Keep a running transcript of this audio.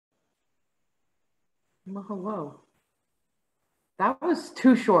Well, hello. That was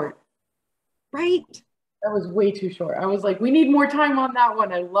too short. Right? That was way too short. I was like, we need more time on that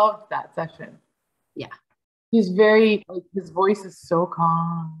one. I loved that session. Yeah. He's very, like, his voice is so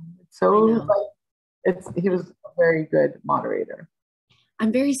calm. It's so, he was a very good moderator.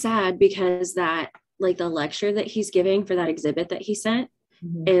 I'm very sad because the lecture that he's giving for that exhibit that he sent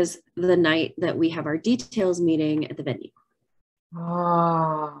is the night that we have our details meeting at the venue.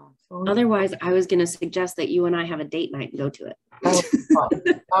 Otherwise, I was going to suggest that you and I have a date night and go to it. That would be fun.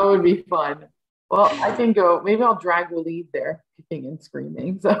 That would be fun. Well, I can go. Maybe I'll drag the lead there, kicking and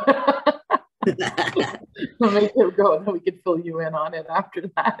screaming. So we'll make it go, and then we can fill you in on it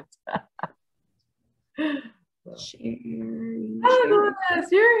after that. Hello,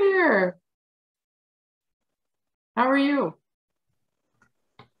 Dennis, you're here. How are you?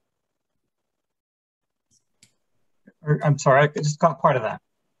 I'm sorry, I just got part of that.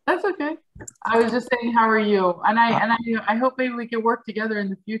 That's okay. I was just saying, how are you? And I hope maybe we can work together in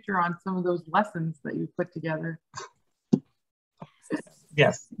the future on some of those lessons that you put together.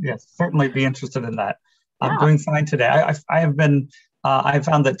 Yes, certainly be interested in that. I'm doing fine today. I have been. I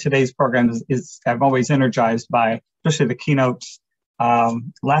found that today's program is I'm always energized by, especially the keynotes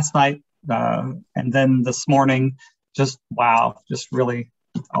last night and then this morning. Just wow, just really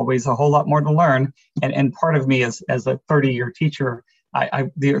always a whole lot more to learn. And part of me as a 30-year teacher,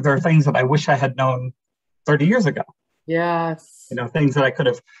 there are things that I wish I had known 30 years ago. Yes. Things that I could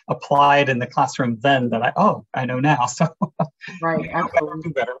have applied in the classroom then that I know now. So right, absolutely.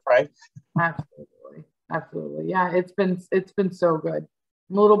 Do better, right? Absolutely. Yeah, it's been so good.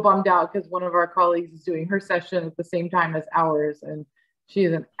 I'm a little bummed out because one of our colleagues is doing her session at the same time as ours, and she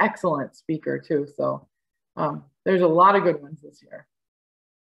is an excellent speaker too. So there's a lot of good ones this year.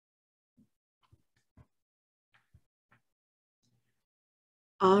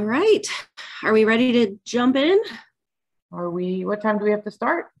 All right. Are we ready to jump in? What time do we have to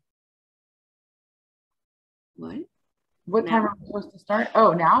start? What time are we supposed to start?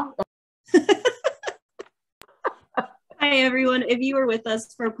 Oh, now? Hi, everyone. If you were with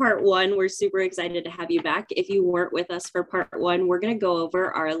us for part one, we're super excited to have you back. If you weren't with us for part one, we're going to go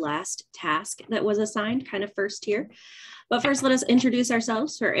over our last task that was assigned, kind of first here. But first, let us introduce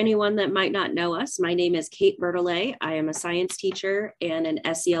ourselves for anyone that might not know us. My name is Kate Bertolet. I am a science teacher and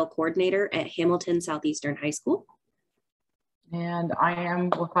an SEL coordinator at Hamilton Southeastern High School. And I am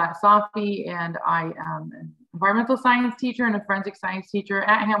Wafat Safi, and I am an environmental science teacher and a forensic science teacher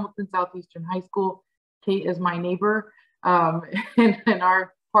at Hamilton Southeastern High School. Kate is my neighbor in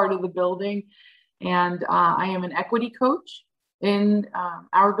our part of the building. And I am an equity coach in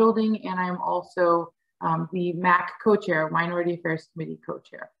our building, and I am also the MAC co-chair, Minority Affairs Committee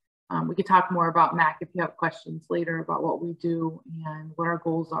co-chair. We could talk more about MAC if you have questions later about what we do and what our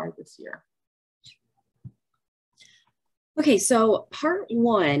goals are this year. Okay, so part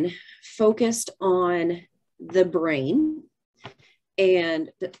one focused on the brain.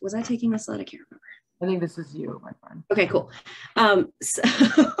 And was I taking this slide? I can't remember. I think this is you, my friend. Okay, cool. So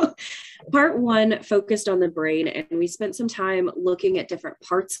part one focused on the brain, and we spent some time looking at different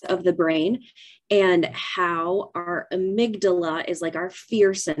parts of the brain and how our amygdala is like our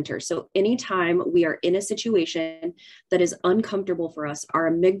fear center. So anytime we are in a situation that is uncomfortable for us, our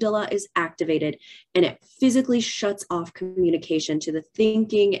amygdala is activated and it physically shuts off communication to the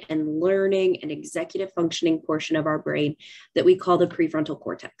thinking and learning and executive functioning portion of our brain that we call the prefrontal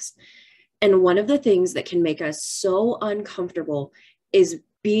cortex. And one of the things that can make us so uncomfortable is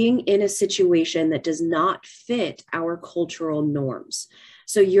being in a situation that does not fit our cultural norms.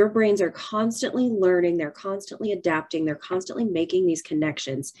 So your brains are constantly learning, they're constantly adapting, they're constantly making these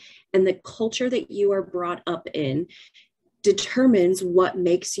connections. And the culture that you are brought up in determines what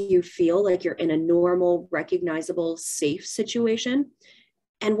makes you feel like you're in a normal, recognizable, safe situation,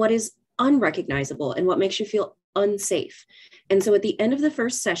 and what is unrecognizable and what makes you feel unsafe. And so at the end of the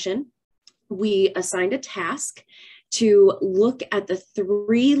first session, we assigned a task to look at the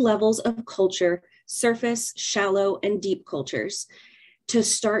 3 levels of culture: surface, shallow, and deep cultures, to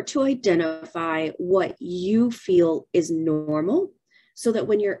start to identify what you feel is normal, so that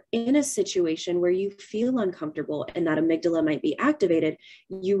when you're in a situation where you feel uncomfortable and that amygdala might be activated,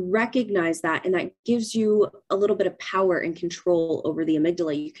 you recognize that, and that gives you a little bit of power and control over the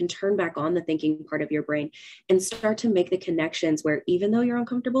amygdala. You can turn back on the thinking part of your brain and start to make the connections where, even though you're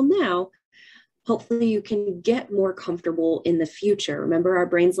uncomfortable now, hopefully you can get more comfortable in the future. Remember, our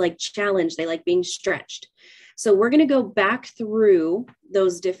brains like challenge, they like being stretched. So we're going to go back through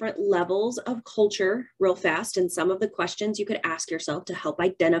those different levels of culture real fast, and some of the questions you could ask yourself to help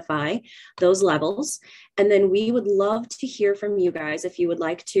identify those levels. And then we would love to hear from you guys if you would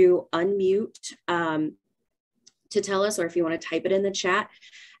like to unmute to tell us, or if you want to type it in the chat,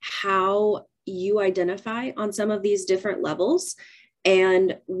 how you identify on some of these different levels.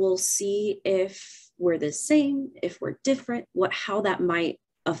 And we'll see if we're the same, if we're different, how that might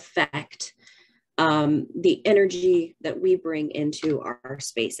affect the energy that we bring into our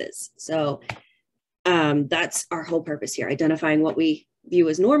spaces. So that's our whole purpose here, identifying what we view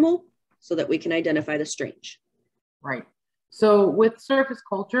as normal so that we can identify the strange. Right. So with surface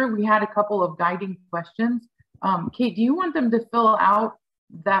culture, we had a couple of guiding questions. Kate, do you want them to fill out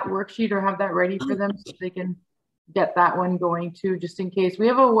that worksheet or have that ready for them so they can get that one going too, just in case? We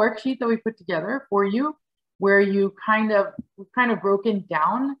have a worksheet that we put together for you where we've kind of broken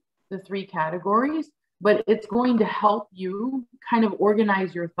down the 3 categories, but it's going to help you kind of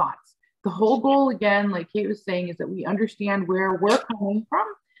organize your thoughts. The whole goal, again, like Kate was saying, is that we understand where we're coming from,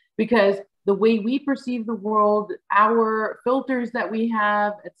 because the way we perceive the world, our filters that we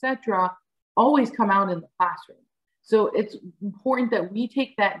have, etc., always come out in the classroom. So it's important that we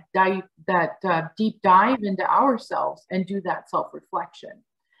take that deep dive into ourselves and do that self-reflection.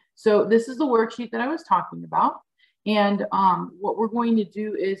 So this is the worksheet that I was talking about. And what we're going to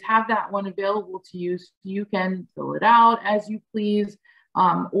do is have that one available to you, so you can fill it out as you please,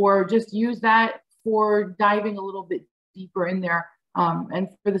 or just use that for diving a little bit deeper in there. And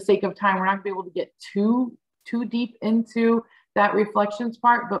for the sake of time, we're not going to be able to get too deep into that reflections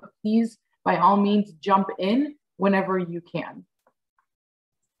part, but please, by all means, jump in whenever you can.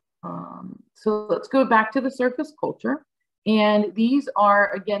 So let's go back to the surface culture. And these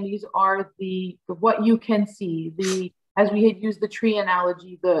are the what you can see, as we had used the tree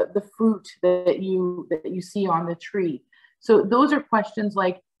analogy, the fruit that you see on the tree. So those are questions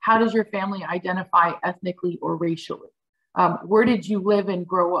like, how does your family identify ethnically or racially? Where did you live and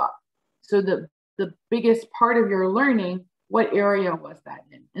grow up? So the biggest part of your learning, what area was that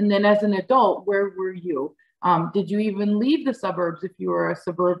in? And then as an adult, where were you? Did you even leave the suburbs if you were a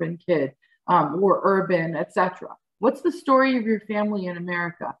suburban kid, or urban, etc.? What's the story of your family in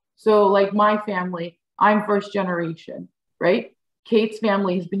America? So like my family, I'm first generation, right? Kate's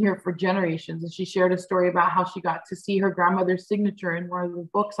family has been here for generations, and she shared a story about how she got to see her grandmother's signature in one of the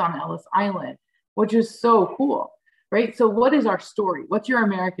books on Ellis Island, which is so cool, right? So what is our story? What's your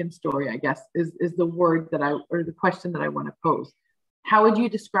American story, I guess, is the word or the question that I want to pose. How would you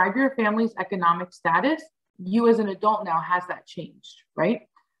describe your family's economic status? You as an adult now, has that changed, right?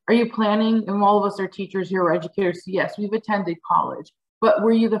 Are you planning, and all of us are teachers here or educators, so yes, we've attended college, but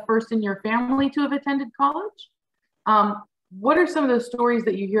were you the first in your family to have attended college? What are some of the stories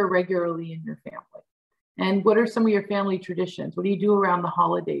that you hear regularly in your family? And what are some of your family traditions? What do you do around the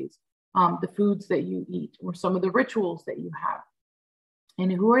holidays? The foods that you eat, or some of the rituals that you have?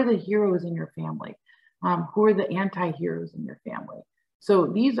 And who are the heroes in your family? Who are the anti-heroes in your family? So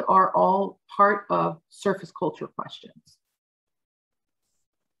these are all part of surface culture questions.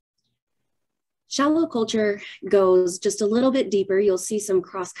 Shallow culture goes just a little bit deeper. You'll see some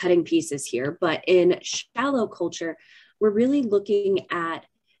cross-cutting pieces here, but in shallow culture, we're really looking at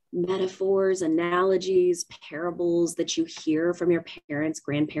metaphors, analogies, parables that you hear from your parents,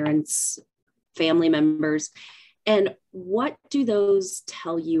 grandparents, family members. And what do those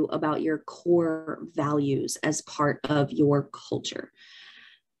tell you about your core values as part of your culture?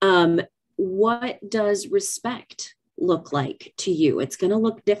 What does respect look like to you? It's going to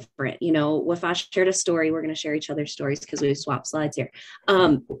look different. You know, Wafa shared a story. We're going to share each other's stories because we swapped slides here.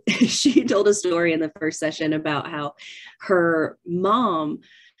 She told a story in the first session about how her mom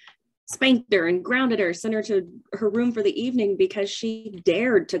spanked her and grounded her, sent her to her room for the evening because she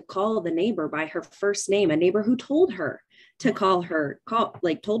dared to call the neighbor by her first name, a neighbor who told her to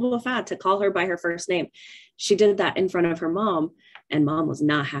told Wafa to call her by her first name. She did that in front of her mom, and mom was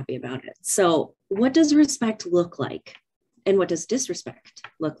not happy about it. So what does respect look like? And what does disrespect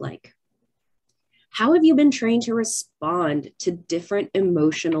look like? How have you been trained to respond to different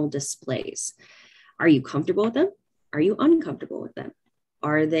emotional displays? Are you comfortable with them? Are you uncomfortable with them?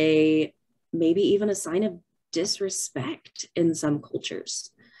 Are they maybe even a sign of disrespect in some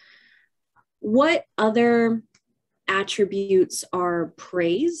cultures? What other attributes are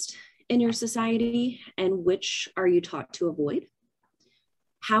praised in your society, and which are you taught to avoid?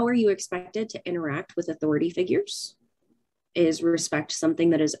 How are you expected to interact with authority figures? Is respect something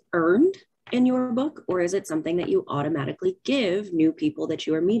that is earned in your book, or is it something that you automatically give new people that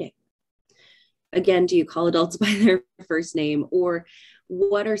you are meeting? Again, do you call adults by their first name? Or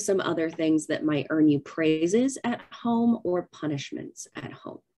what are some other things that might earn you praises at home or punishments at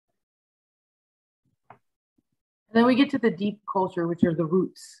home? And then we get to the deep culture, which are the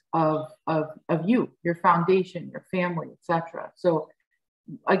roots of you, your foundation, your family, etc. So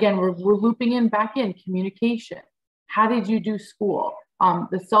again, we're looping in back in communication. How did you do school?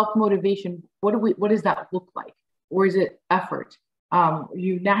 The self-motivation, what does that look like? Or is it effort? Are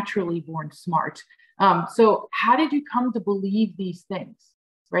you naturally born smart? So how did you come to believe these things,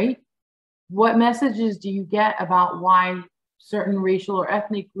 right? What messages do you get about why certain racial or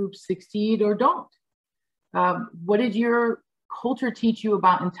ethnic groups succeed or don't? What did your culture teach you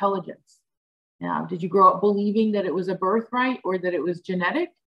about intelligence? Did you grow up believing that it was a birthright or that it was genetic?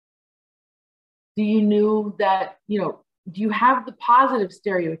 Do you know that, do you have the positive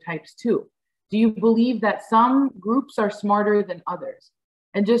stereotypes too? Do you believe that some groups are smarter than others?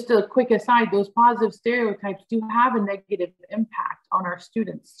 And just a quick aside, those positive stereotypes do have a negative impact on our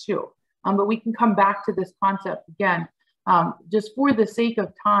students too. But we can come back to this concept again. Just for the sake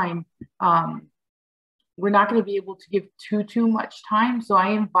of time, we're not going to be able to give too much time. So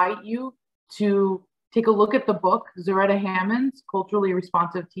I invite you to take a look at the book, Zaretta Hammond's Culturally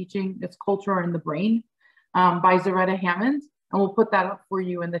Responsive Teaching, It's Culture in the Brain, by Zaretta Hammond. And we'll put that up for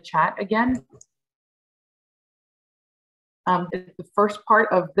you in the chat again. It's the first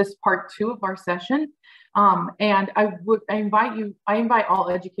part of this part 2 of our session. And I invite all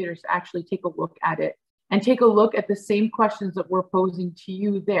educators to actually take a look at it and take a look at the same questions that we're posing to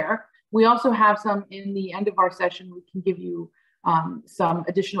you there. We also have some in the end of our session. We can give you some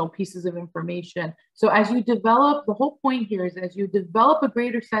additional pieces of information. So as you develop, the whole point here is as you develop a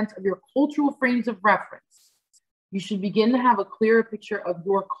greater sense of your cultural frames of reference, you should begin to have a clearer picture of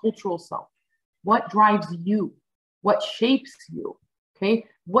your cultural self. What drives you? What shapes you? Okay,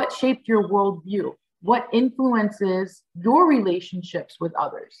 what shaped your worldview? What influences your relationships with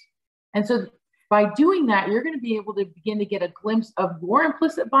others? And so by doing that, you're going to be able to begin to get a glimpse of your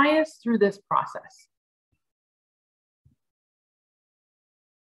implicit bias through this process.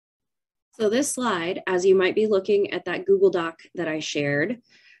 So this slide, as you might be looking at that Google Doc that I shared,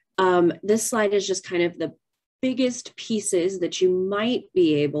 this slide is just kind of the biggest pieces that you might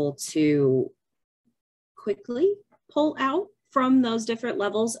be able to quickly pull out from those different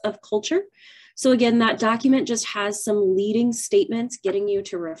levels of culture. So again, that document just has some leading statements getting you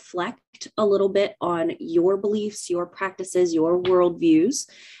to reflect a little bit on your beliefs, your practices, your worldviews.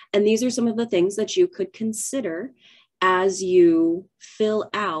 And these are some of the things that you could consider as you fill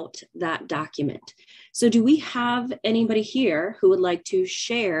out that document. So do we have anybody here who would like to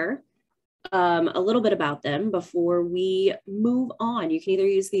share a little bit about them before we move on? You can either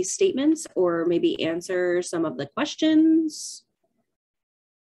use these statements or maybe answer some of the questions.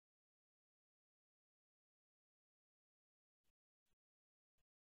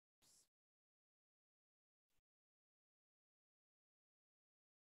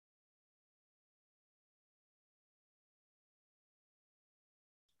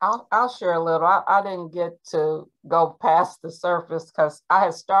 I'll share a little. I didn't get to go past the surface because I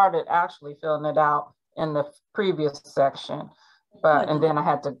had started actually filling it out in the previous section, and then I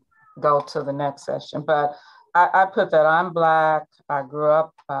had to go to the next section. But I put that I'm Black. I grew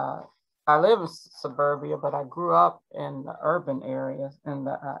up, I live in suburbia, but I grew up in the urban areas in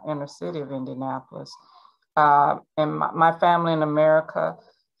the inner city of Indianapolis. And my family in America,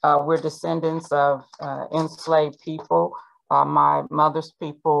 we're descendants of enslaved people. My mother's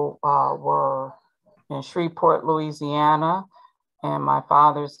people were in Shreveport, Louisiana, and my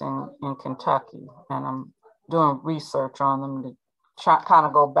father's in Kentucky. And I'm doing research on them to try, kind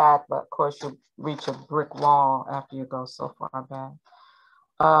of go back, but of course you reach a brick wall after you go so far back.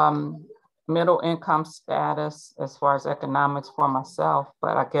 Middle income status as far as economics for myself,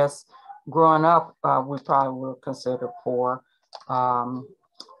 but I guess growing up, we probably were considered poor.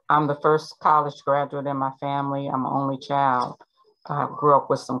 I'm the first college graduate in my family. I'm an only child. I grew up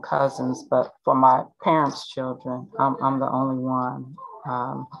with some cousins, but for my parents' children, I'm the only one.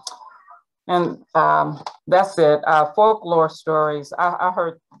 That's it. Folklore stories. I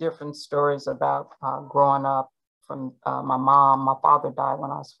heard different stories about growing up from my mom. My father died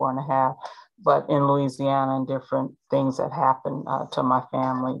when I was 4.5, but in Louisiana and different things that happened to my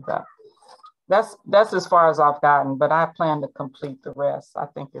family. But that's as far as I've gotten, but I plan to complete the rest. I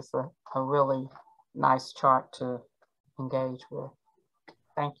think it's a really nice chart to engage with.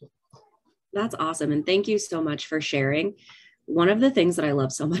 Thank you. That's awesome. And thank you so much for sharing. One of the things that I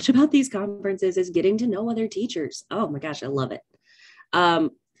love so much about these conferences is getting to know other teachers. Oh my gosh, I love it.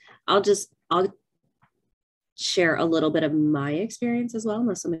 I'll share a little bit of my experience as well,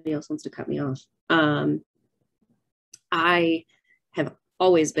 unless somebody else wants to cut me off. I have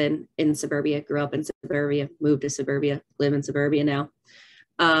always been in suburbia, grew up in suburbia, moved to suburbia, live in suburbia now.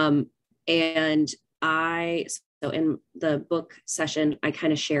 And so in the book session, I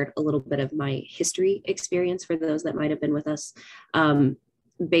kind of shared a little bit of my history experience for those that might have been with us.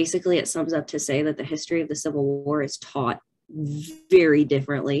 Basically, it sums up to say that the history of the Civil War is taught very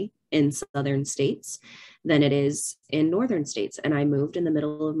differently in southern states than it is in northern states. And I moved in the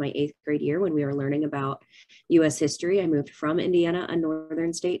middle of my 8th grade year when we were learning about US history. I moved from Indiana, a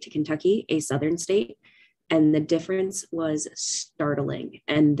northern state, to Kentucky, a southern state. And the difference was startling.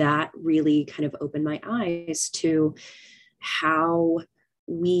 And that really kind of opened my eyes to how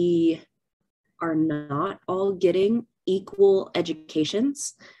we are not all getting equal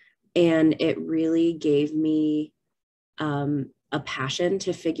educations. And it really gave me a passion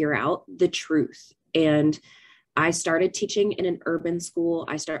to figure out the truth. And I started teaching in an urban school.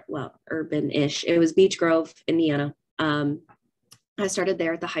 Urban-ish. It was Beech Grove, Indiana. I started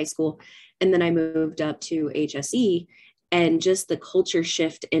there at the high school, and then I moved up to HSE, and just the culture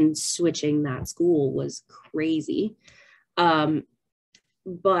shift in switching that school was crazy.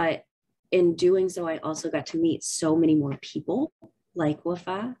 But in doing so, I also got to meet so many more people like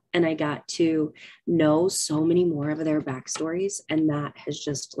Wafa, and I got to know so many more of their backstories, and that has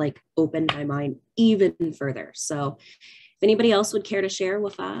just like opened my mind even further. So if anybody else would care to share,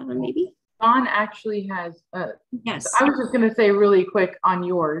 Wafa, maybe? Dawn actually has, yes. I was just going to say really quick on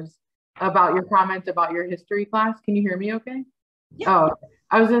yours about your comment about your history class. Can you hear me okay? Yeah. Oh,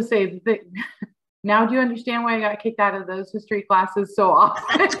 I was going to say that now do you understand why I got kicked out of those history classes so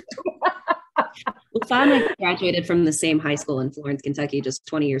often? Well, and I graduated from the same high school in Florence, Kentucky, just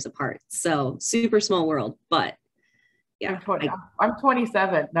 20 years apart. So super small world, but yeah. I'm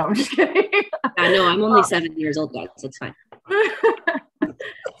 27. No, I'm just kidding. No, I'm only 7 years old, guys. So it's fine.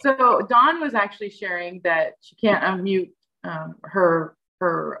 So Dawn was actually sharing that she can't unmute her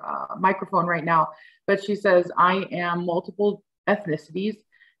microphone right now, but she says, I am multiple ethnicities.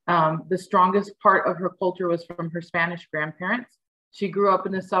 The strongest part of her culture was from her Spanish grandparents. She grew up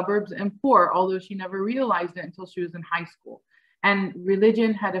in the suburbs and poor, although she never realized it until she was in high school. And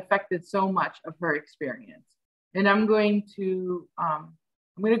religion had affected so much of her experience. And I'm going to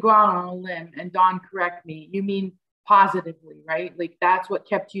go out on a limb, and Dawn, correct me. You mean positively, right? Like that's what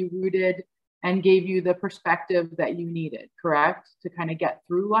kept you rooted and gave you the perspective that you needed, correct? To kind of get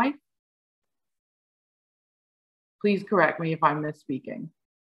through life. Please correct me if I'm misspeaking.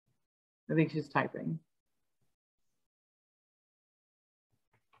 I think she's typing.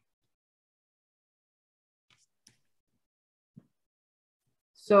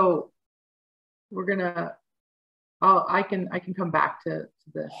 So we're gonna, I can come back to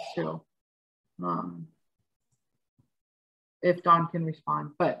this too. If Dawn can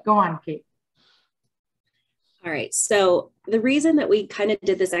respond, but go on, Kate. All right, so the reason that we kind of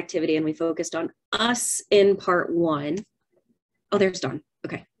did this activity and we focused on us in part 1. Oh, there's Dawn,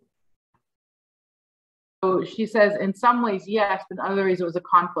 okay. So she says, in some ways, yes, but in other ways it was a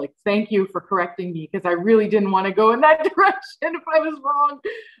conflict. Thank you for correcting me because I really didn't want to go in that direction if I was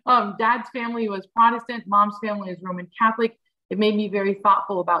wrong. Dad's family was Protestant, mom's family is Roman Catholic. It made me very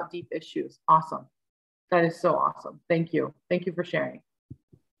thoughtful about deep issues. Awesome. That is so awesome. Thank you. Thank you for sharing.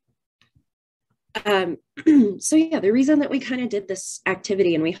 So yeah, the reason that we kind of did this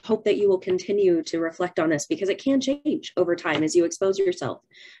activity, and we hope that you will continue to reflect on this because it can change over time as you expose yourself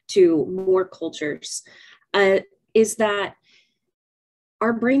to more cultures, is that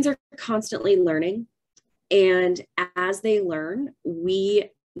our brains are constantly learning. And as they learn, we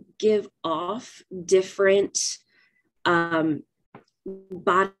give off different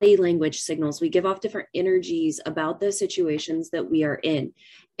body language signals. We give off different energies about the situations that we are in.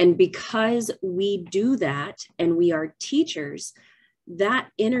 And because we do that and we are teachers, that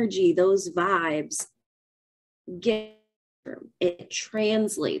energy, those vibes it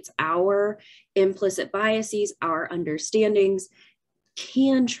translates. Our implicit biases, our understandings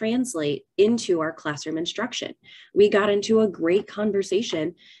can translate into our classroom instruction. We got into a great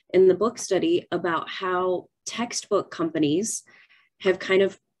conversation in the book study about how textbook companies have kind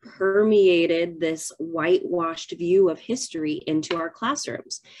of permeated this whitewashed view of history into our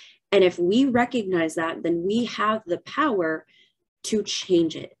classrooms. And if we recognize that, then we have the power to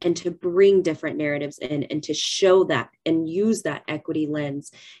change it and to bring different narratives in and to show that and use that equity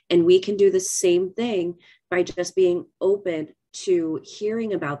lens. And we can do the same thing by just being open to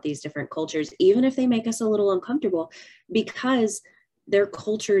hearing about these different cultures, even if they make us a little uncomfortable, because they're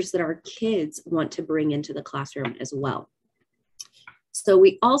cultures that our kids want to bring into the classroom as well. So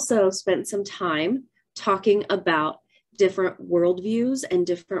we also spent some time talking about different worldviews and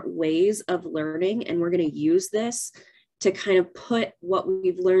different ways of learning. And we're going to use this to kind of put what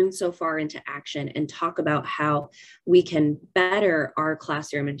we've learned so far into action and talk about how we can better our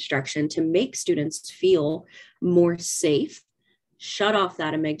classroom instruction to make students feel more safe, shut off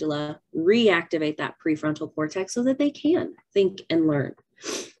that amygdala, reactivate that prefrontal cortex so that they can think and learn.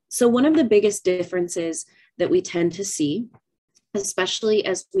 So one of the biggest differences that we tend to see, especially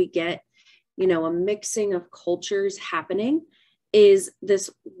as we get, you know, a mixing of cultures happening, is this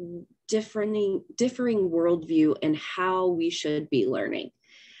differing worldview and how we should be learning.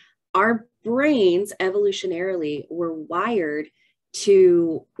 Our brains evolutionarily were wired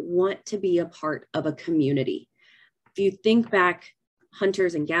to want to be a part of a community. If you think back,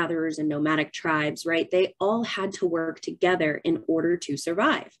 hunters and gatherers and nomadic tribes, right? They all had to work together in order to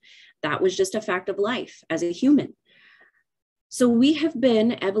survive. That was just a fact of life as a human. So we have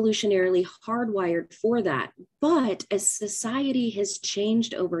been evolutionarily hardwired for that. But as society has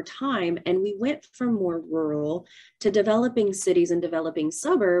changed over time and we went from more rural to developing cities and developing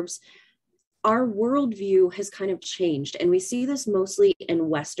suburbs, our worldview has kind of changed. And we see this mostly in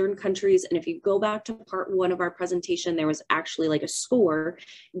Western countries. And if you go back to part one of our presentation, there was actually like a score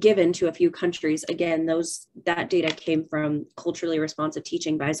given to a few countries. Again, that data came from Culturally Responsive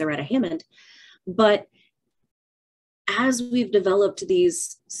Teaching by Zaretta Hammond. But as we've developed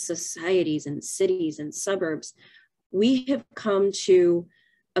these societies and cities and suburbs, we have come to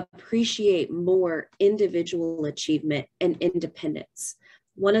appreciate more individual achievement and independence.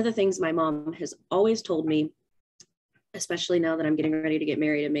 One of the things my mom has always told me, especially now that I'm getting ready to get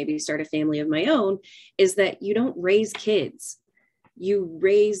married and maybe start a family of my own, is that you don't raise kids, you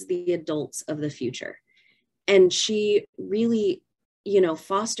raise the adults of the future. And she really, you know,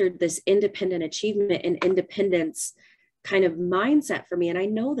 fostered this independent achievement and independence kind of mindset for me. And I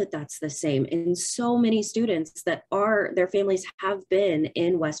know that that's the same in so many students that their families have been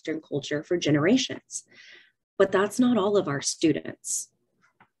in Western culture for generations, but that's not all of our students.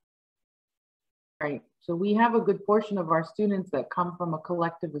 Right. So we have a good portion of our students that come from a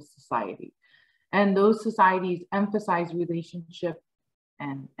collectivist society, and those societies emphasize relationship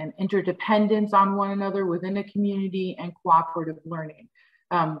and interdependence on one another within a community and cooperative learning.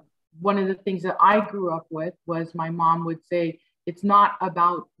 One of the things that I grew up with was my mom would say, it's not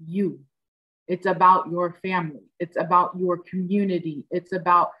about you. It's about your family. It's about your community.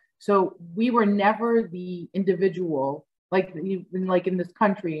 So we were never the individual, like in this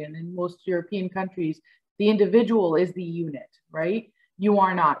country and in most European countries, the individual is the unit, right? You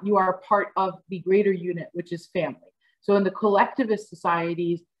are not. You are part of the greater unit, which is family. So in the collectivist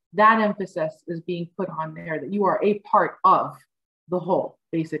societies, that emphasis is being put on there, that you are a part of the whole,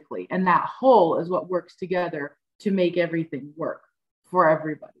 basically. And that whole is what works together to make everything work for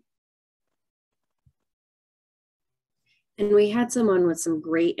everybody. And we had someone with some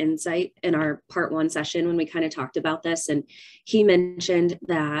great insight in our part one session when we kind of talked about this. And he mentioned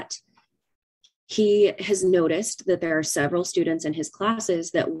that he has noticed that there are several students in his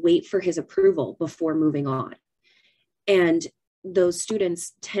classes that wait for his approval before moving on. And those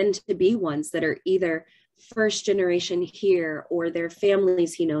students tend to be ones that are either first generation here or their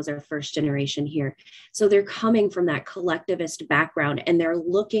families he knows are first generation here. So they're coming from that collectivist background and they're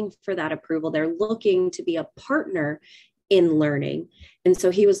looking for that approval. They're looking to be a partner in learning. And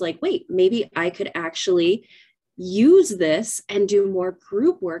so he was like, wait, maybe I could actually use this and do more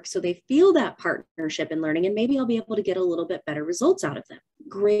group work so they feel that partnership in learning, and maybe I'll be able to get a little bit better results out of them.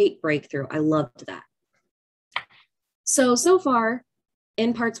 Great breakthrough. I loved that. So far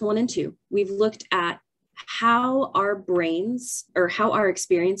in parts 1 and 2, we've looked at how our brains, or how our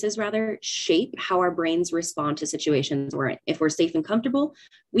experiences rather, shape how our brains respond to situations we're in. If we're safe and comfortable,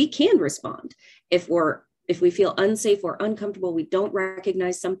 we can respond. If we feel unsafe or uncomfortable, we don't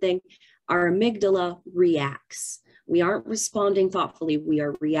recognize something, our amygdala reacts. We aren't responding thoughtfully, we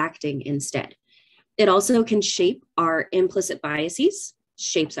are reacting instead. It also can shape our implicit biases,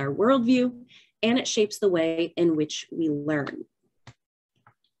 shapes our worldview, and it shapes the way in which we learn.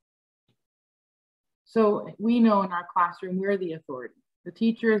 So we know in our classroom, we're the authority. The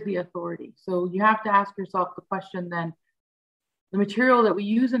teacher is the authority. So you have to ask yourself the question then, the material that we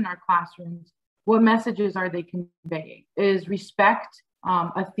use in our classrooms, what messages are they conveying? Is respect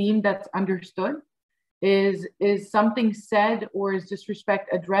a theme that's understood? Is something said or is disrespect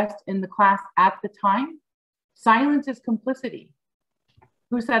addressed in the class at the time? Silence is complicity.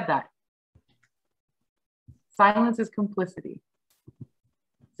 Who said that? Silence is complicity.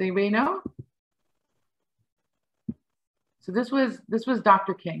 Does anybody know? So this was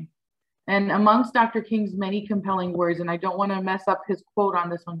Dr. King. And amongst Dr. King's many compelling words, and I don't want to mess up his quote on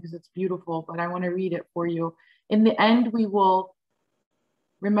this one because it's beautiful, but I want to read it for you. In the end, we will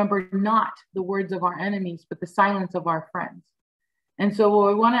remember not the words of our enemies, but the silence of our friends. And so what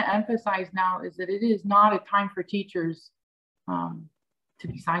we want to emphasize now is that it is not a time for teachers to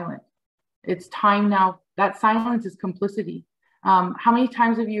be silent. It's time now. That silence is complicity. How many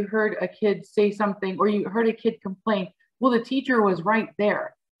times have you heard a kid say something, or you heard a kid complain? Well, the teacher was right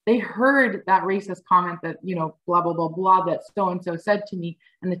there. They heard that racist comment that, you know, blah, blah, blah, blah, that so-and-so said to me,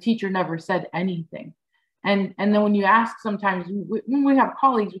 and the teacher never said anything. And then when you ask, sometimes when we have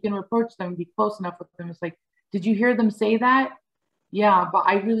colleagues, we can approach them and be close enough with them. It's like, did you hear them say that? Yeah, but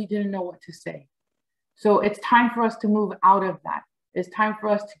I really didn't know what to say. So it's time for us to move out of that. It's time for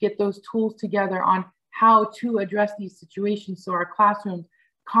us to get those tools together on how to address these situations so our classrooms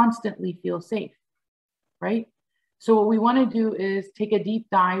constantly feel safe, right? So what we want to do is take a deep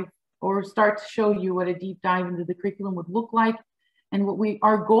dive, or start to show you what a deep dive into the curriculum would look like. And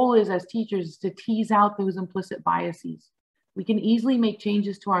our goal is, as teachers, is to tease out those implicit biases. We can easily make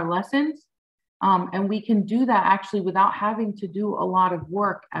changes to our lessons, and we can do that actually without having to do a lot of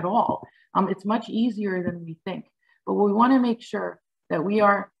work at all. It's much easier than we think. But we want to make sure that we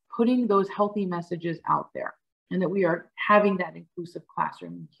are putting those healthy messages out there, and that we are having that inclusive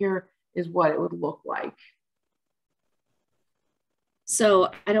classroom. Here is what it would look like.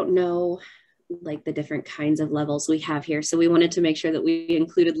 So I don't know like the different kinds of levels we have here. So we wanted to make sure that we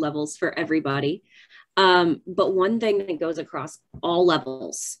included levels for everybody. But one thing that goes across all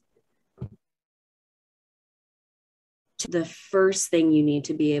levels, the first thing you need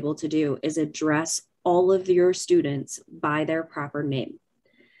to be able to do is address all of your students by their proper name.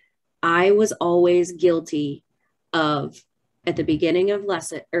 I was always guilty of, at the beginning of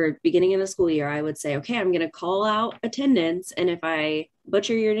beginning of the school year, I would say, okay, I'm going to call out attendance, and if I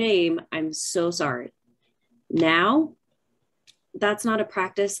butcher your name, I'm so sorry. Now, that's not a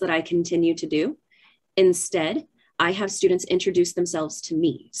practice that I continue to do. Instead, I have students introduce themselves to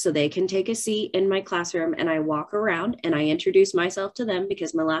me, so they can take a seat in my classroom, and I walk around and I introduce myself to them,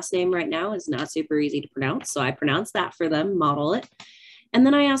 because my last name right now is not super easy to pronounce. So I pronounce that for them, model it. And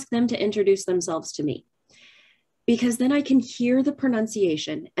then I ask them to introduce themselves to me, because then I can hear the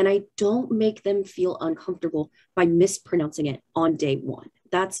pronunciation and I don't make them feel uncomfortable by mispronouncing it on day one.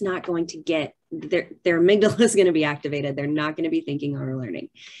 That's not going to get, their amygdala is going to be activated. They're not going to be thinking or learning.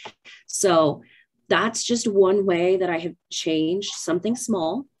 So that's just one way that I have changed something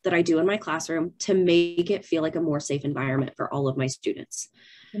small that I do in my classroom to make it feel like a more safe environment for all of my students.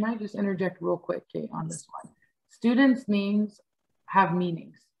 Can I just interject real quick, Kate, on this one? Students' names have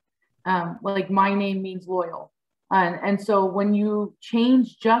meanings. Like my name means loyal. And so when you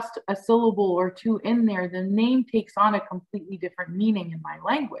change just a syllable or two in there, the name takes on a completely different meaning in my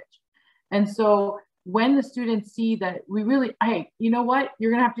language. And so when the students see that we really, hey, you know what,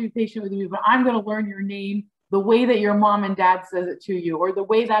 you're gonna have to be patient with me, but I'm gonna learn your name the way that your mom and dad says it to you, or the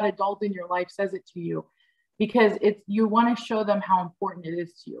way that adult in your life says it to you, because you wanna show them how important it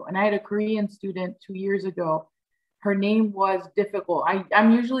is to you. And I had a Korean student 2 years ago. Her name was difficult.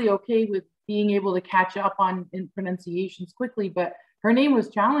 I'm usually okay with being able to catch up on pronunciations quickly, but her name was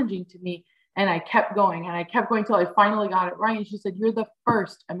challenging to me. And I kept going and I kept going till I finally got it right. And she said, "You're the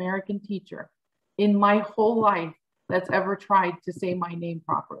first American teacher in my whole life that's ever tried to say my name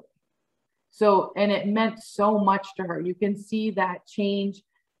properly." So, and it meant so much to her. You can see that change,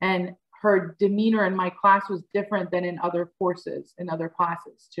 and her demeanor in my class was different than in other courses, in other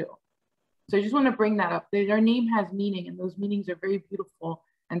classes too. So I just want to bring that up. Their name has meaning, and those meanings are very beautiful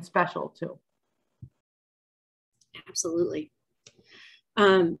and special too. Absolutely.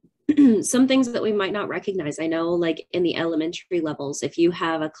 Some things that we might not recognize. I know, like in the elementary levels, if you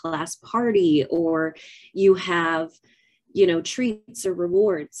have a class party or you have, treats or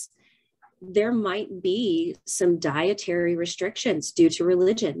rewards, there might be some dietary restrictions due to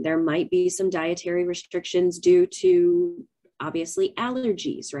religion. There might be some dietary restrictions due to, obviously,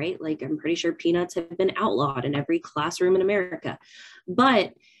 allergies, right? Like I'm pretty sure peanuts have been outlawed in every classroom in America.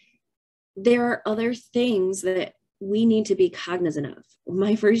 But there are other things that we need to be cognizant of.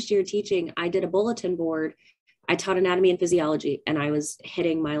 My first year teaching, I did a bulletin board. I taught anatomy and physiology, and I was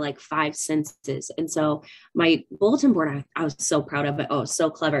hitting my 5 senses. And so my bulletin board, I was so proud of it. Oh,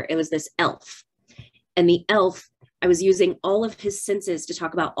 so clever. It was this elf. And the elf, I was using all of his senses to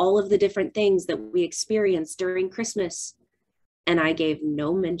talk about all of the different things that we experienced during Christmas. And I gave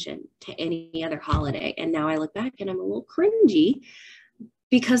no mention to any other holiday. And now I look back and I'm a little cringy,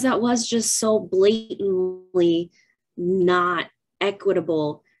 because that was just so blatantly not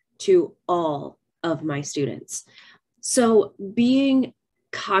equitable to all of my students. So being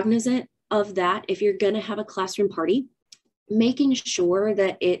cognizant of that, if you're going to have a classroom party, making sure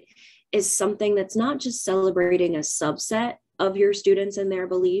that it is something that's not just celebrating a subset of your students and their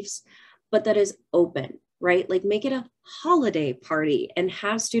beliefs, but that is open, right? Like make it a holiday party and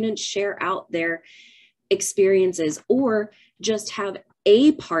have students share out their experiences, or just have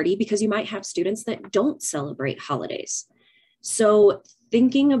a party because you might have students that don't celebrate holidays. So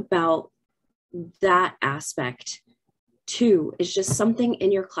thinking about that aspect too is just something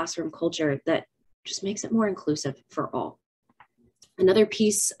in your classroom culture that just makes it more inclusive for all. Another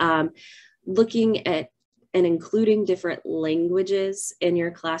piece, looking at and including different languages in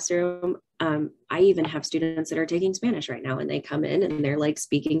your classroom. I even have students that are taking Spanish right now, and they come in and they're like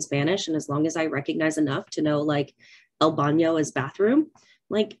speaking Spanish. And as long as I recognize enough to know like el baño is bathroom,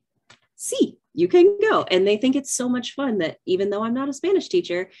 like, see, you can go. And they think it's so much fun that even though I'm not a Spanish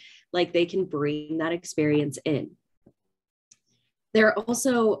teacher, like they can bring that experience in. There are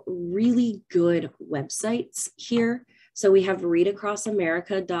also really good websites here. So we have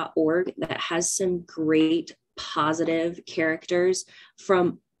readacrossamerica.org that has some great positive characters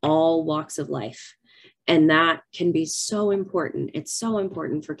from all walks of life. And that can be so important. It's so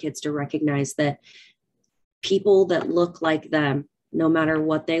important for kids to recognize that people that look like them, no matter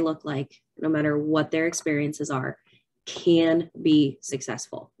what they look like, no matter what their experiences are, can be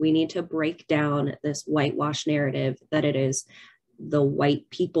successful. We need to break down this whitewash narrative that it is the white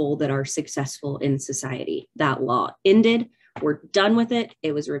people that are successful in society. That law ended. We're done with it.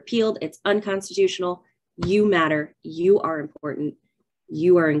 It was repealed. It's unconstitutional. You matter. You are important.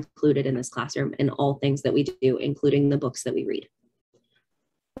 You are included in this classroom in all things that we do, including the books that we read.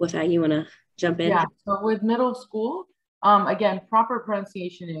 With that, you want to jump in? Yeah, so with middle school, again, proper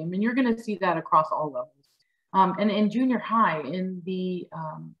pronunciation, and you're going to see that across all levels. And in junior high, in the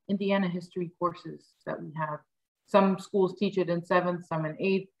Indiana history courses that we have, some schools teach it in 7th, some in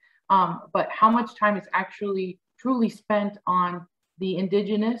 8th, but how much time is actually truly spent on the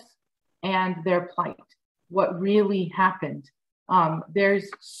indigenous and their plight, what really happened. There's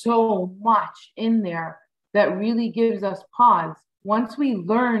so much in there that really gives us pause. Once we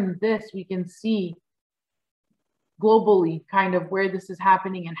learn this, we can see globally kind of where this is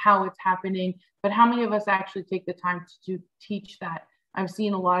happening and how it's happening, but how many of us actually take the time to teach that? I've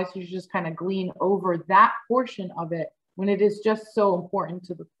seen a lot of teachers just kind of glean over that portion of it when it is just so important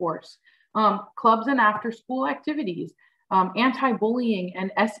to the course. Clubs and after school activities, anti-bullying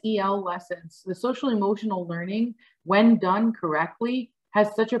and SEL lessons, the social emotional learning, when done correctly,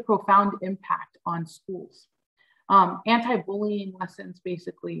 has such a profound impact on schools. Anti-bullying lessons,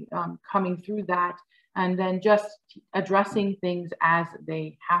 basically coming through that, and then just addressing things as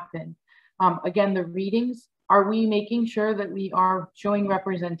they happen. Again, the readings, are we making sure that we are showing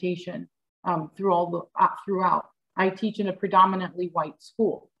representation throughout? I teach in a predominantly white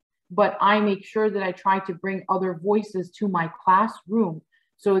school, but I make sure that I try to bring other voices to my classroom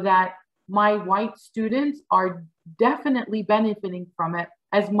so that my white students are definitely benefiting from it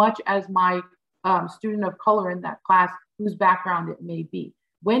as much as my student of color in that class whose background it may be.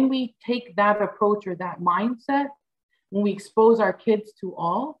 When we take that approach or that mindset, when we expose our kids to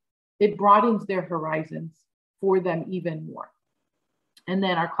all, it broadens their horizons for them even more. And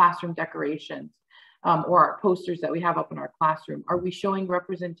then our classroom decorations or our posters that we have up in our classroom, are we showing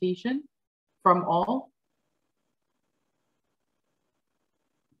representation from all?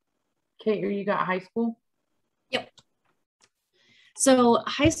 Kate, you got high school? Yep. So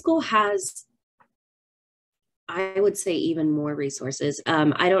high school has, I would say, even more resources.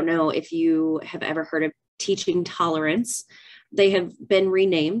 I don't know if you have ever heard of Teaching Tolerance. They have been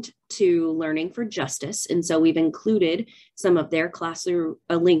renamed to Learning for Justice. And so we've included some of their classroom,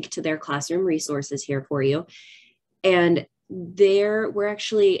 a link to their classroom resources here for you. And there, we're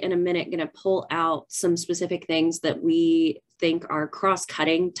actually in a minute going to pull out some specific things that we think are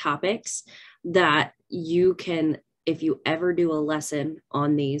cross-cutting topics that you can, if you ever do a lesson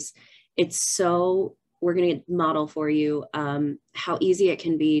on these, it's so, we're going to model for you how easy it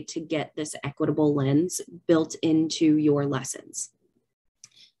can be to get this equitable lens built into your lessons.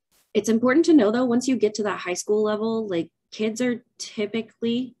 It's important to know though, once you get to that high school level, like kids are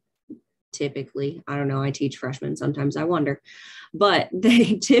typically, I don't know, I teach freshmen, sometimes I wonder, but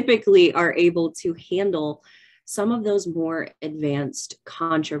they typically are able to handle some of those more advanced,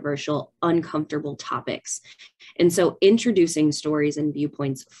 controversial, uncomfortable topics. And so introducing stories and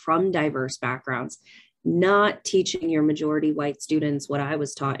viewpoints from diverse backgrounds, not teaching your majority white students what I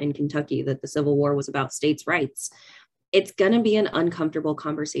was taught in Kentucky, that the Civil War was about states' rights. It's going to be an uncomfortable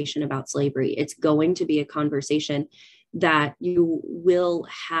conversation about slavery. It's going to be a conversation that you will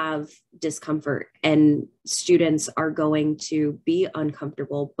have discomfort and students are going to be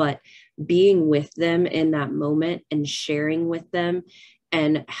uncomfortable, but being with them in that moment and sharing with them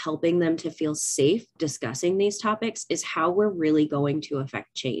and helping them to feel safe discussing these topics is how we're really going to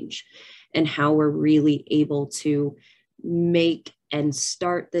affect change and how we're really able to make and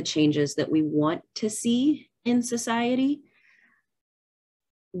start the changes that we want to see in society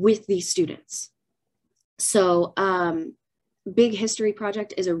with these students. So Big History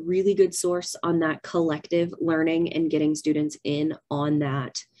Project is a really good source on that collective learning and getting students in on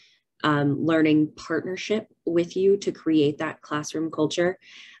that learning partnership with you to create that classroom culture,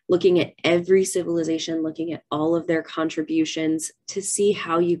 looking at every civilization, looking at all of their contributions to see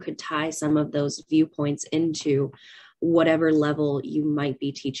how you could tie some of those viewpoints into whatever level you might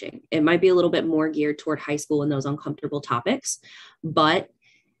be teaching. It might be a little bit more geared toward high school and those uncomfortable topics, but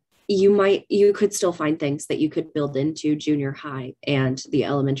you could still find things that you could build into junior high and the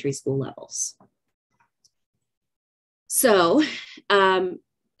elementary school levels. So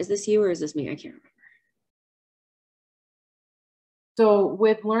is this you or is this me? I can't remember. So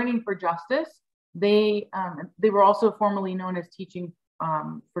with Learning for Justice, they were also formerly known as Teaching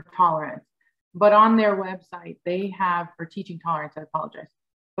for Tolerance, but on their website, they have, or Teaching Tolerance, I apologize.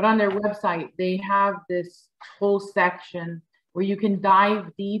 But on their website, they have this whole section where you can dive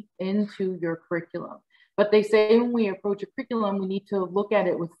deep into your curriculum. But they say when we approach a curriculum, we need to look at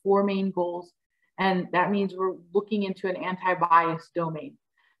it with 4 main goals. And that means we're looking into an anti-bias domain.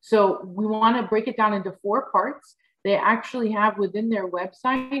 So we want to break it down into 4 parts. They actually have within their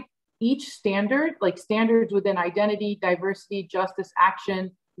website, each standard, like standards within identity, diversity, justice,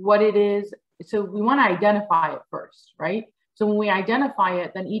 action, what it is. So we want to identify it first, right? So when we identify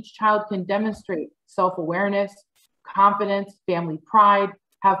it, then each child can demonstrate self-awareness, confidence, family pride,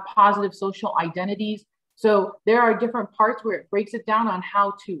 have positive social identities. So there are different parts where it breaks it down on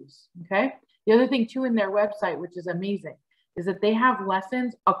how-tos, okay? The other thing too in their website, which is amazing, is that they have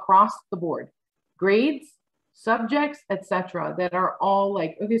lessons across the board, grades, subjects, etc., that are all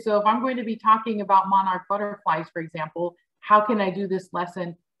like, okay, so if I'm going to be talking about monarch butterflies, for example, how can I do this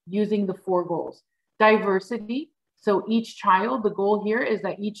lesson using the 4 goals? Diversity. So each child, the goal here is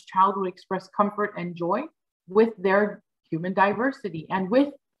that each child will express comfort and joy with their human diversity and with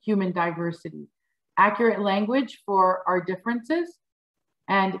human diversity. Accurate language for our differences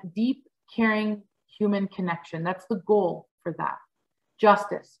and deep, caring human connection. That's the goal for that.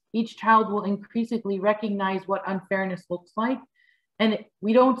 Justice. Each child will increasingly recognize what unfairness looks like. And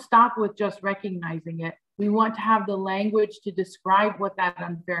we don't stop with just recognizing it. We want to have the language to describe what that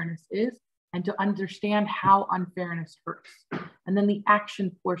unfairness is and to understand how unfairness hurts. And then the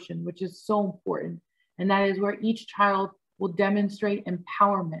action portion, which is so important. And that is where each child will demonstrate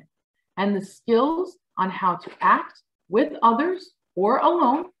empowerment and the skills on how to act with others or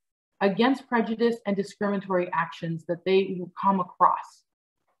alone against prejudice and discriminatory actions that they will come across.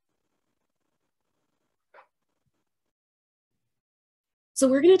 So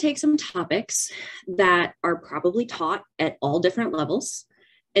we're going to take some topics that are probably taught at all different levels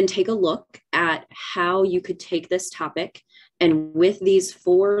and take a look at how you could take this topic and with these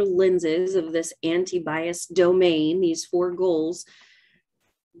 4 lenses of this anti-bias domain, these 4 goals,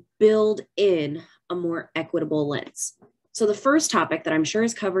 build in a more equitable lens. So the first topic that I'm sure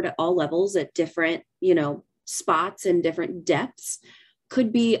is covered at all levels at different, spots and different depths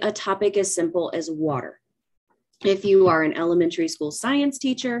could be a topic as simple as water. If you are an elementary school science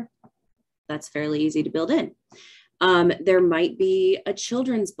teacher, that's fairly easy to build in. There might be a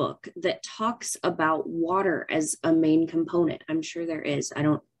children's book that talks about water as a main component. I'm sure there is.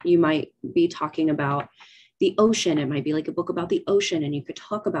 You might be talking about the ocean. It might be like a book about the ocean, and you could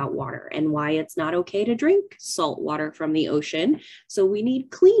talk about water and why it's not okay to drink salt water from the ocean. So we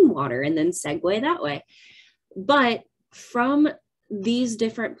need clean water, and then segue that way. But from these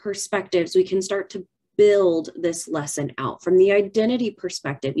different perspectives, we can start to build this lesson out. From the identity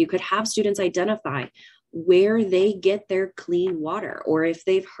perspective, you could have students identify where they get their clean water, or if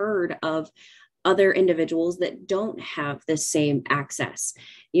they've heard of other individuals that don't have the same access.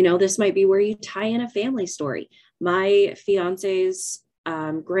 This might be where you tie in a family story. My fiance's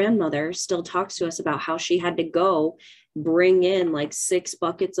grandmother still talks to us about how she had to go bring in like 6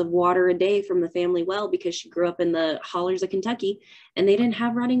 buckets of water a day from the family well because she grew up in the hollers of Kentucky and they didn't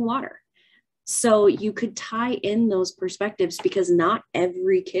have running water. So you could tie in those perspectives because not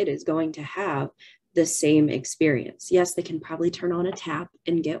every kid is going to have the same experience. Yes, they can probably turn on a tap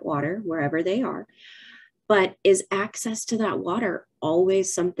and get water wherever they are, but is access to that water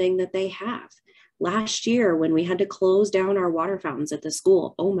always something that they have? last year when we had to close down our water fountains at the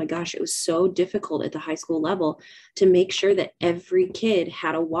school. Oh my gosh, it was so difficult at the high school level to make sure that every kid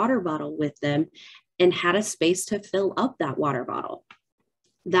had a water bottle with them and had a space to fill up that water bottle.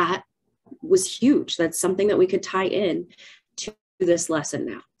 That was huge. That's something that we could tie in to this lesson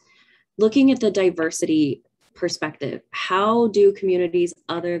now. Looking at the diversity perspective, how do communities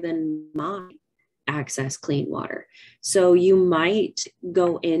other than mine access clean water? So you might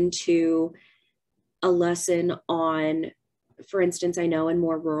go into a lesson on, for instance, I know in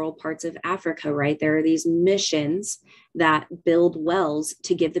more rural parts of Africa, right, there are these missions that build wells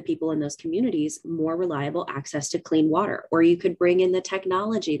to give the people in those communities more reliable access to clean water. Or you could bring in the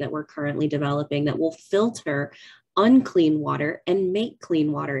technology that we're currently developing that will filter unclean water and make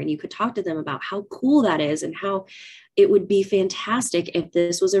clean water. And you could talk to them about how cool that is and how it would be fantastic if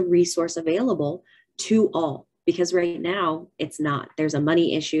this was a resource available to all. Because right now it's not. There's a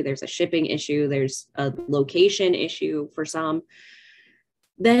money issue, there's a shipping issue, there's a location issue for some.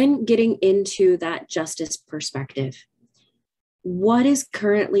 Then getting into that justice perspective. What is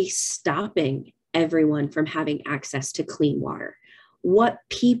currently stopping everyone from having access to clean water? What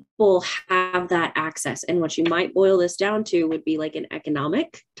people have that access? And what you might boil this down to would be like an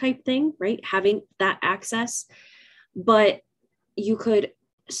economic type thing, right? Having that access. But you could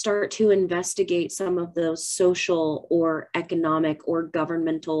start to investigate some of those social or economic or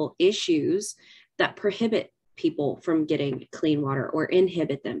governmental issues that prohibit people from getting clean water or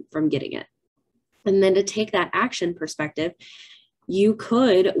inhibit them from getting it. And then to take that action perspective, you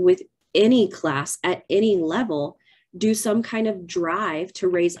could, with any class at any level, do some kind of drive to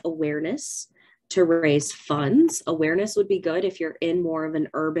raise awareness, to raise funds. Awareness would be good if you're in more of an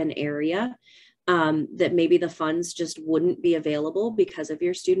urban area. That maybe the funds just wouldn't be available because of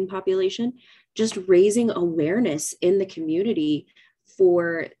your student population. Just raising awareness in the community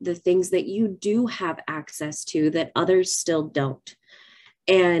for the things that you do have access to that others still don't.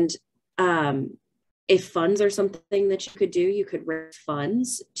 And if funds are something that you could do, you could raise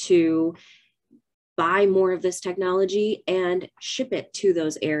funds to buy more of this technology and ship it to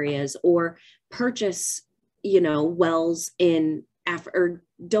those areas, or purchase, wells in or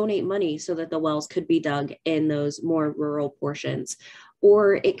donate money so that the wells could be dug in those more rural portions.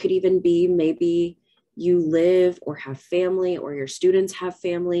 Or it could even be maybe you live or have family, or your students have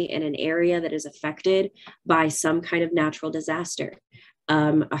family in an area that is affected by some kind of natural disaster,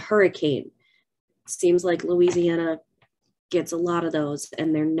 a hurricane. Seems like Louisiana gets a lot of those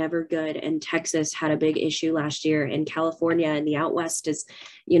and they're never good. And Texas had a big issue last year, and California and the out west is,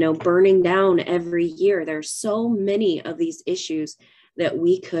 burning down every year. There's so many of these issues that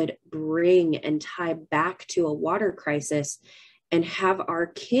we could bring and tie back to a water crisis and have our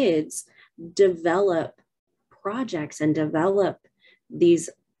kids develop projects and develop these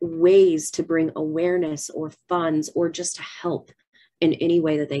ways to bring awareness or funds or just to help in any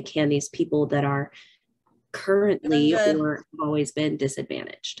way that they can these people that are currently or have always been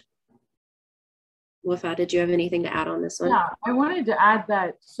disadvantaged. Wafa, did you have anything to add on this one? Yeah, I wanted to add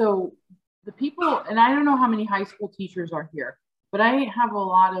that, so the people, and I don't know how many high school teachers are here, but I have a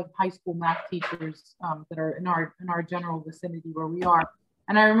lot of high school math teachers that are in our general vicinity where we are.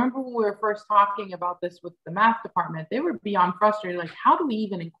 And I remember when we were first talking about this with the math department, they were beyond frustrated, like, how do we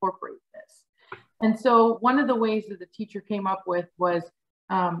even incorporate this? And so one of the ways that the teacher came up with was,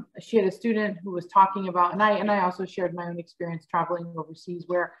 she had a student who was talking about, and I also shared my own experience traveling overseas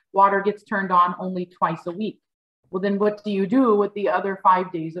where water gets turned on only twice a week. Well, then what do you do with the other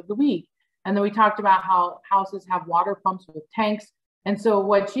 5 days of the week? And then we talked about how houses have water pumps with tanks. And so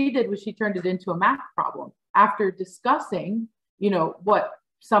what she did was she turned it into a math problem. After discussing, what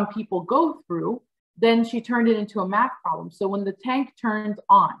some people go through, then she turned it into a math problem. So when the tank turns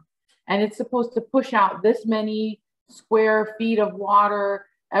on and it's supposed to push out this many square feet of water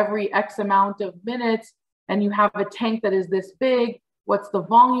every X amount of minutes, and you have a tank that is this big, what's the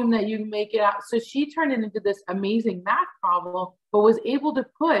volume that you make it out? So she turned it into this amazing math problem, but was able to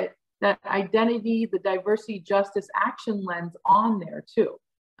put that identity, the diversity, justice, action lens on there too.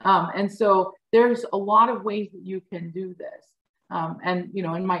 And so there's a lot of ways that you can do this. And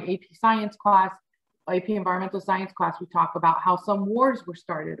in my AP science class, AP environmental science class, we talk about how some wars were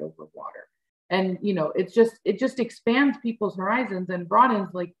started over water. And, it just expands people's horizons and broadens,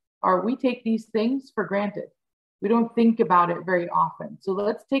 we take these things for granted. We don't think about it very often. So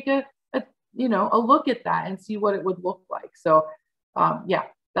let's take a look at that and see what it would look like. So yeah,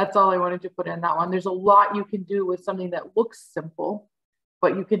 that's all I wanted to put in that one. There's a lot you can do with something that looks simple,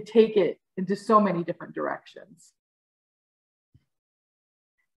 but you can take it into so many different directions.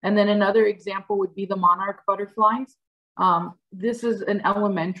 And then another example would be the monarch butterflies. This is an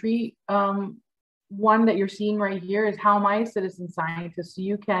elementary one that you're seeing right here is how am I a citizen scientist? So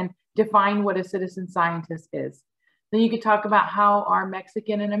you can define what a citizen scientist is. Then you could talk about how are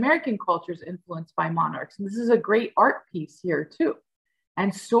Mexican and American cultures influenced by monarchs. And this is a great art piece here too,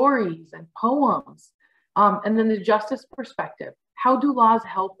 and stories and poems. And then the justice perspective. How do laws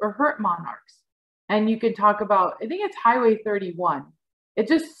help or hurt monarchs? And you can talk about, I think it's Highway 31. It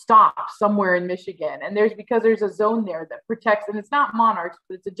just stops somewhere in Michigan. And because there's a zone there that protects, and it's not monarchs,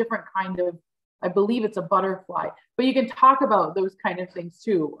 but it's a different kind of, I believe it's a butterfly. But you can talk about those kind of things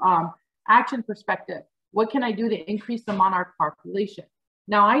too. Action perspective. What can I do to increase the monarch population?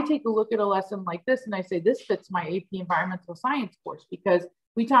 Now I take a look at a lesson like this and I say, this fits my AP environmental science course, because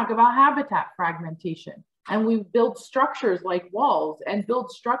we talk about habitat fragmentation and we build structures like walls and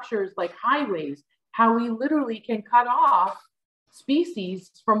build structures like highways, how we literally can cut off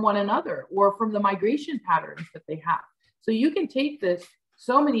species from one another or from the migration patterns that they have. So you can take this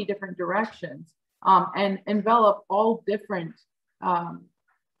so many different directions and envelop all different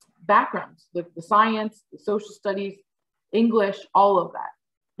backgrounds, the science, the social studies, English, all of that.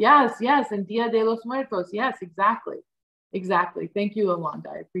 Yes, yes, and Dia de los Muertos. Yes, exactly. Exactly. Thank you,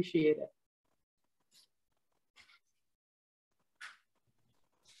 Alonda. I appreciate it.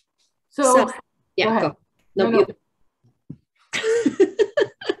 So yeah, go. No.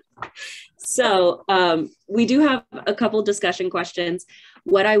 So we do have a couple discussion questions.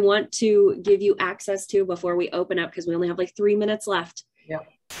 What I want to give you access to before we open up, because we only have like 3 minutes left,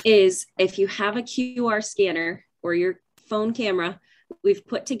 is if you have a QR scanner or your phone camera, we've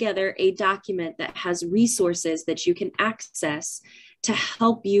put together a document that has resources that you can access to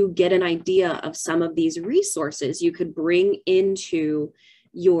help you get an idea of some of these resources you could bring into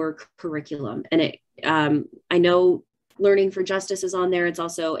your curriculum. And it, I know Learning for Justice is on there. It's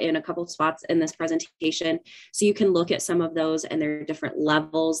also in a couple of spots in this presentation. So you can look at some of those and their different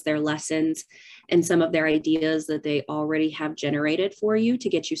levels, their lessons, and some of their ideas that they already have generated for you to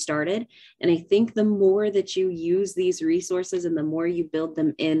get you started. And I think the more that you use these resources and the more you build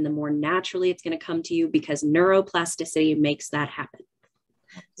them in, the more naturally it's going to come to you, because neuroplasticity makes that happen.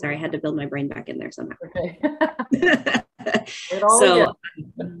 Sorry, I had to build my brain back in there somehow. Okay. So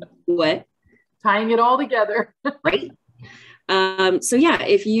what? Tying it all together. Right. So yeah,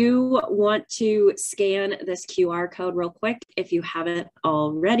 if you want to scan this QR code real quick, if you haven't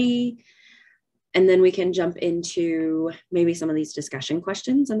already, and then we can jump into maybe some of these discussion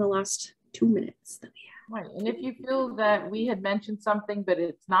questions in the last 2 minutes that we have. Right. And if you feel that we had mentioned something, but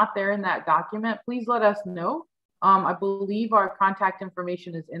it's not there in that document, please let us know. I believe our contact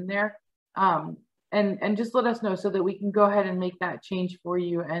information is in there. And just let us know so that we can go ahead and make that change for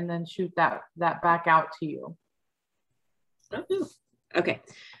you and then shoot that back out to you. Okay,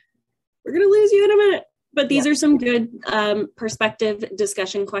 we're gonna lose you in a minute, but these are some good perspective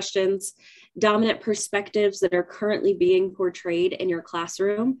discussion questions. Dominant perspectives that are currently being portrayed in your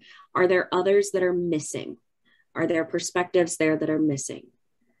classroom. Are there others that are missing? Are there perspectives there that are missing?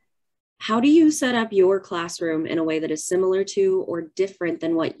 How do you set up your classroom in a way that is similar to or different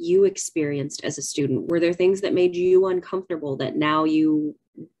than what you experienced as a student? Were there things that made you uncomfortable that now you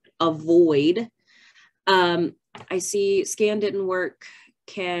avoid? I see scan didn't work.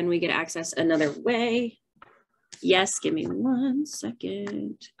 Can we get access another way? Yes, give me 1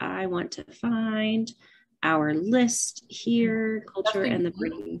 second. I want to find our list here, culture and the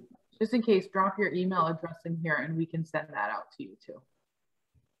brain. Just in case, drop your email address in here and we can send that out to you too.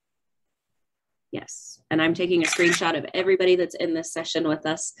 Yes, and I'm taking a screenshot of everybody that's in this session with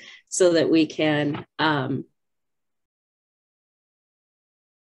us so that we can.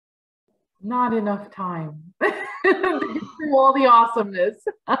 Not enough time through all the awesomeness.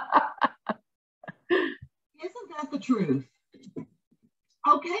 Isn't that the truth?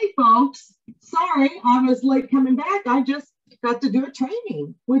 Okay, folks, sorry, I was late coming back. I just got to do a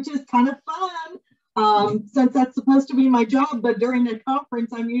training, which is kind of fun since that's supposed to be my job, but during the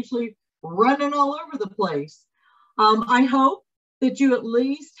conference, I'm usually running all over the place. I hope that you at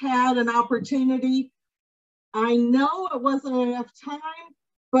least had an opportunity. I know it wasn't enough time,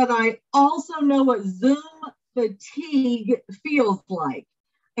 but I also know what Zoom fatigue feels like.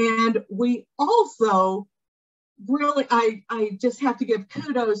 And we also really, I just have to give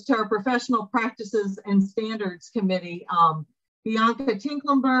kudos to our Professional Practices and Standards Committee. Bianca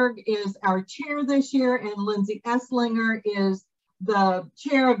Tinklenberg is our chair this year, and Lindsay Esslinger is the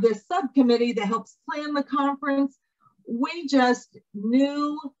chair of this subcommittee that helps plan the conference. We just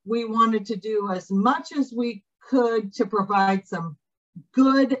knew we wanted to do as much as we could to provide some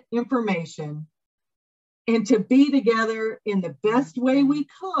good information and to be together in the best way we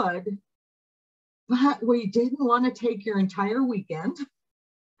could, but we didn't want to take your entire weekend.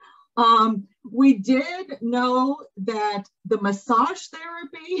 We did know that the massage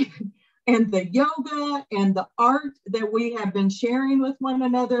therapy and the yoga and the art that we have been sharing with one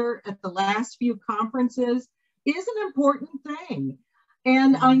another at the last few conferences is an important thing.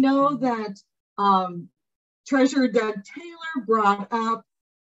 And I know that Treasurer Doug Taylor brought up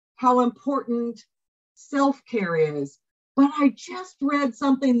how important self-care is. But I just read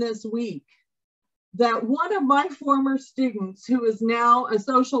something this week that one of my former students, who is now a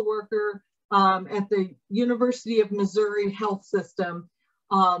social worker at the University of Missouri Health System,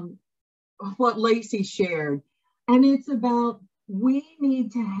 what Lacey shared. And it's about, we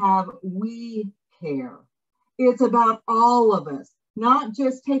need to have we care. It's about all of us, not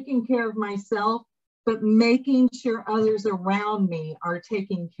just taking care of myself, but making sure others around me are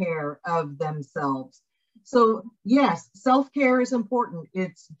taking care of themselves. So yes, self-care is important.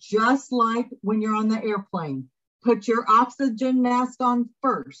 It's just like when you're on the airplane. Put your oxygen mask on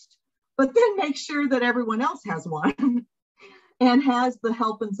first, but then make sure that everyone else has one and has the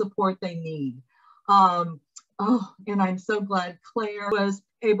help and support they need. And I'm so glad Claire was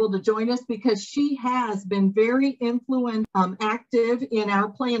able to join us, because she has been very active in our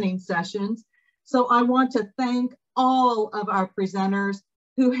planning sessions. So I want to thank all of our presenters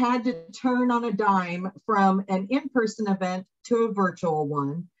who had to turn on a dime from an in-person event to a virtual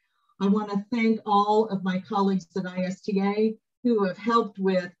one. I want to thank all of my colleagues at ISTA who have helped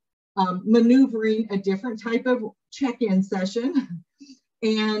with maneuvering a different type of check-in session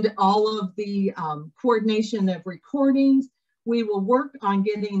and all of the coordination of recordings. We will work on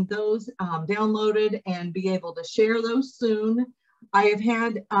getting those downloaded and be able to share those soon.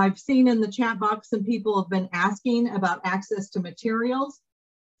 I've seen in the chat box some people have been asking about access to materials.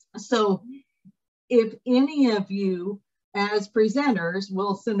 So if any of you as presenters,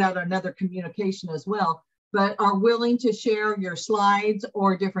 we'll send out another communication as well, but are willing to share your slides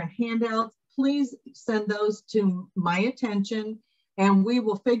or different handouts, please send those to my attention, and we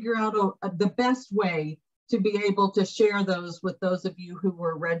will figure out the best way to be able to share those with those of you who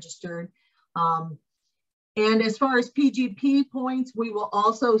were registered. And as far as PGP points, we will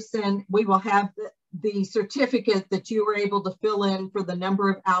also we will have the certificate that you were able to fill in for the number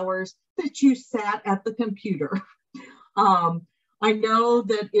of hours that you sat at the computer. I know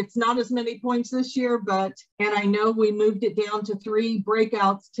that it's not as many points this year, and I know we moved it down to 3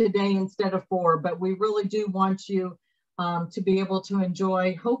 breakouts today instead of 4, but we really do want you to be able to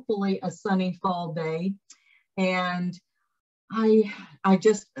enjoy, hopefully, a sunny fall day. And I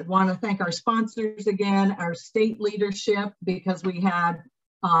just want to thank our sponsors again, our state leadership, because we had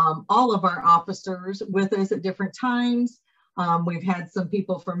all of our officers with us at different times. We've had some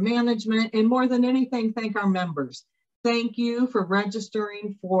people from management, and more than anything, thank our members. Thank you for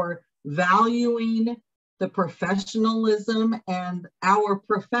registering, for valuing the professionalism and our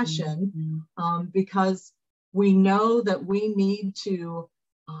profession, because we know that we need to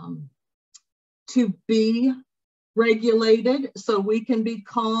be regulated so we can be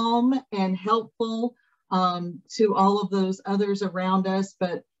calm and helpful to all of those others around us,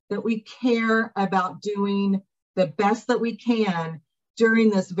 but that we care about doing the best that we can during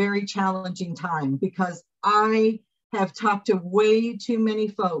this very challenging time, because I have talked to way too many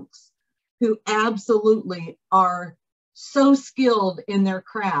folks who absolutely are so skilled in their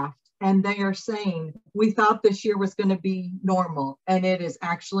craft, and they are saying, we thought this year was going to be normal, and it is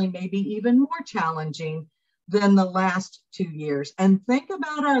actually maybe even more challenging than the last 2 years. And think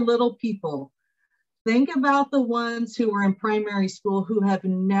about our little people. Think about the ones who are in primary school who have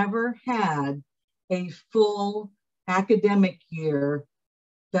never had a full academic year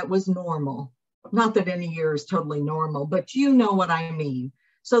that was normal. Not that any year is totally normal, but you know what I mean.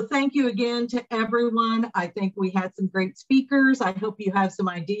 So thank you again to everyone. I think we had some great speakers. I hope you have some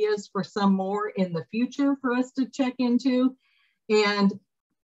ideas for some more in the future for us to check into. And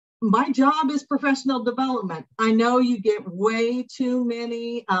my job is professional development. I know you get way too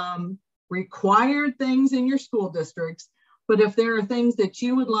many required things in your school districts, but if there are things that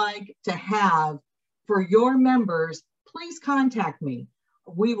you would like to have for your members, please contact me.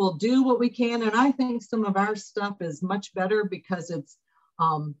 We will do what we can, and I think some of our stuff is much better because it's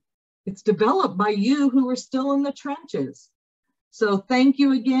developed by you who are still in the trenches. So thank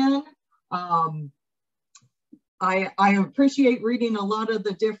you again. I appreciate reading a lot of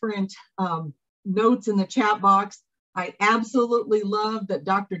the different notes in the chat box. I absolutely love that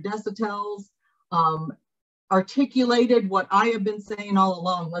Dr. Desautel's articulated what I have been saying all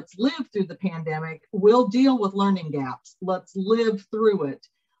along. Let's live through the pandemic. We'll deal with learning gaps. Let's live through it.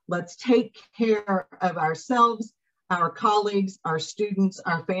 Let's take care of ourselves, our colleagues, our students,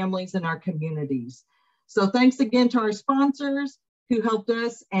 our families, and our communities. So thanks again to our sponsors who helped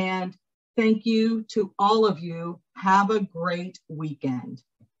us. And thank you to all of you. Have a great weekend.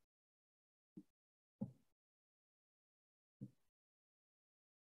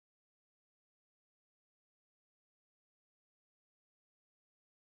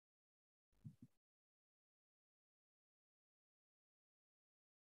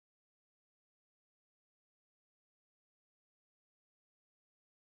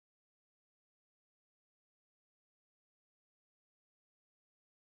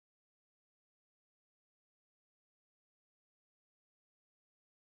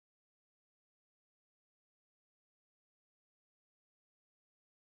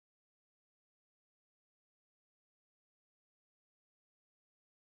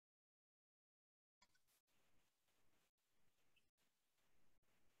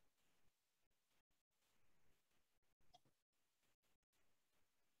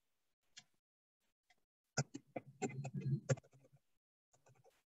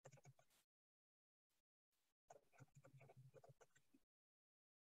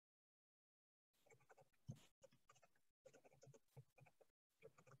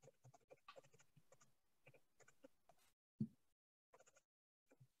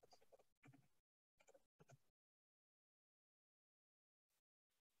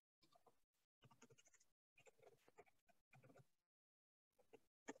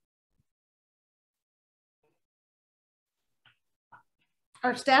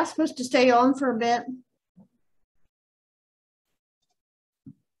 Are staff supposed to stay on for a bit?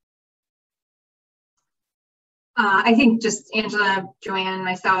 I think just Angela, Joanne,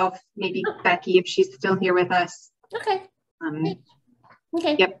 myself, maybe Becky, if she's still here with us. Okay.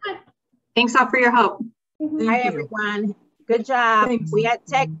 Okay. Yep. Thanks all for your help. Hi, everyone. Good job. Thanks. We had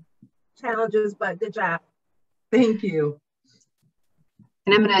tech challenges, but good job. Thank you.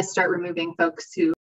 And I'm going to start removing folks who